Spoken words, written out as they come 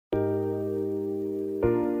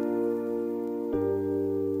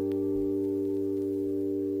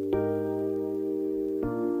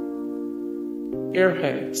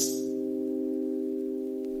Airheads.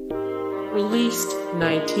 Released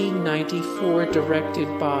 1994, directed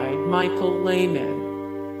by Michael Lehman.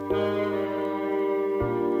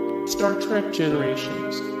 Star Trek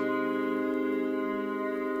Generations.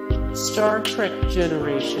 Star Trek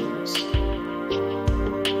Generations.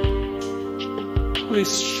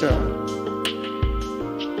 Quiz Show.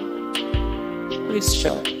 Quiz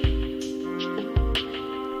Show.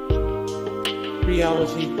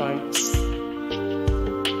 Reality Bites.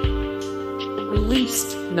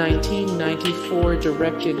 Released 1994,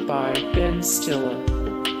 directed by Ben Stiller.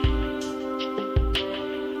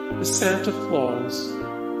 The Santa Claus.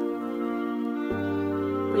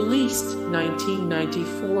 Released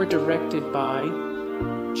 1994, directed by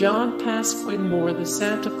John Pasquin Moore. The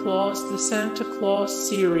Santa Claus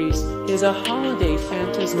series is a holiday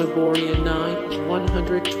phantasmagoria 9 of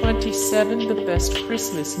 127 the best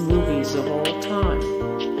Christmas movies of all time.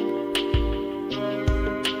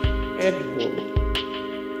 Ed Wood.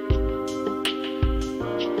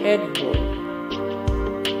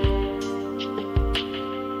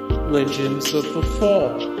 Legends of the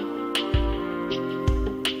Fall.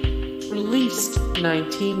 Released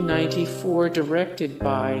 1994, directed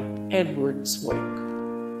by Edward Zwick.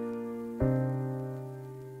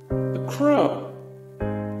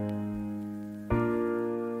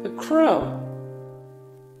 The Crow.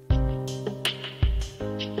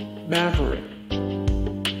 Maverick.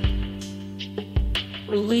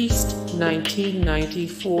 Released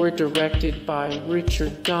 1994, directed by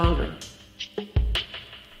Richard Donner.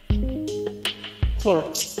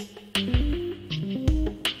 Clerks.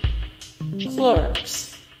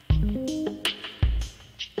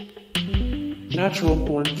 Natural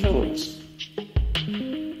Born Killers.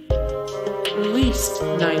 Released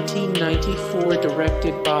 1994,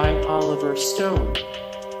 directed by Oliver Stone.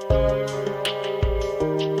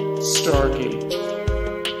 Stargate.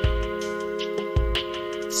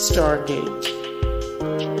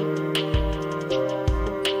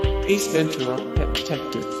 Ace Ventura, Pet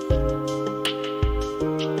Detective.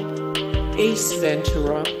 Ace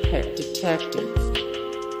Ventura, Pet Detective.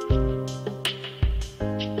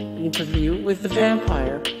 Interview with the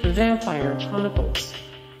Vampire Chronicles.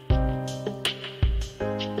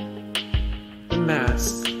 The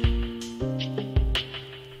Mask.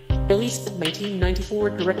 Released in 1994,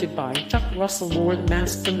 directed by Chuck Russell Moore. The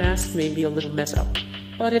Mask may be a little messed up,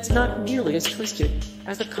 but it's not nearly as twisted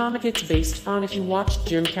as the comic it's based on. If you watched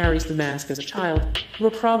Jim Carrey's The Mask as a child, you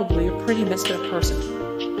were probably a pretty messed up person.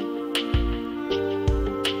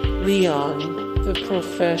 Leon, the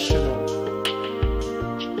Professional.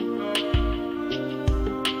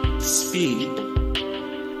 Speed.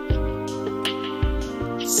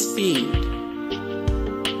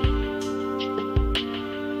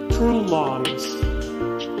 True Lies.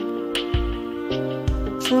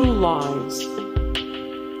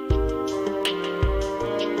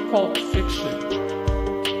 Pulp Fiction.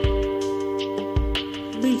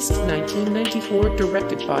 Released 1994,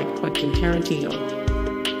 directed by Quentin Tarantino.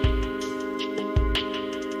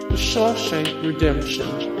 The Shawshank Redemption.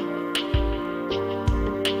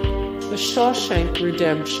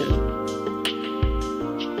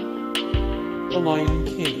 The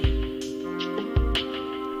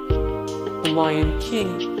Lion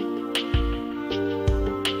King.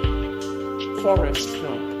 Forrest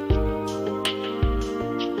Gump.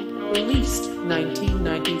 Released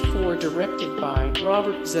 1994, directed by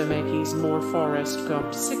Robert Zemeckis. More Forrest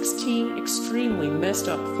Gump. 16 extremely messed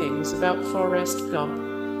up things about Forrest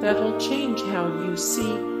Gump that'll change how you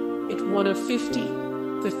see it. One of the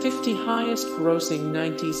 50 highest grossing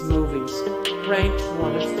 90s movies, ranked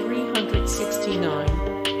one of 369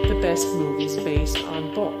 the best movies based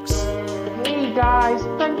on books. Hey guys,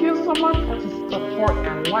 thank you so much for the support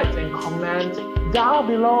and likes and comments down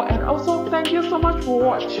below, and also thank you so much for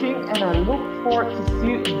watching, and I look forward to see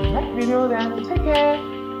you in the next video. Then take care,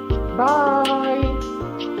 bye.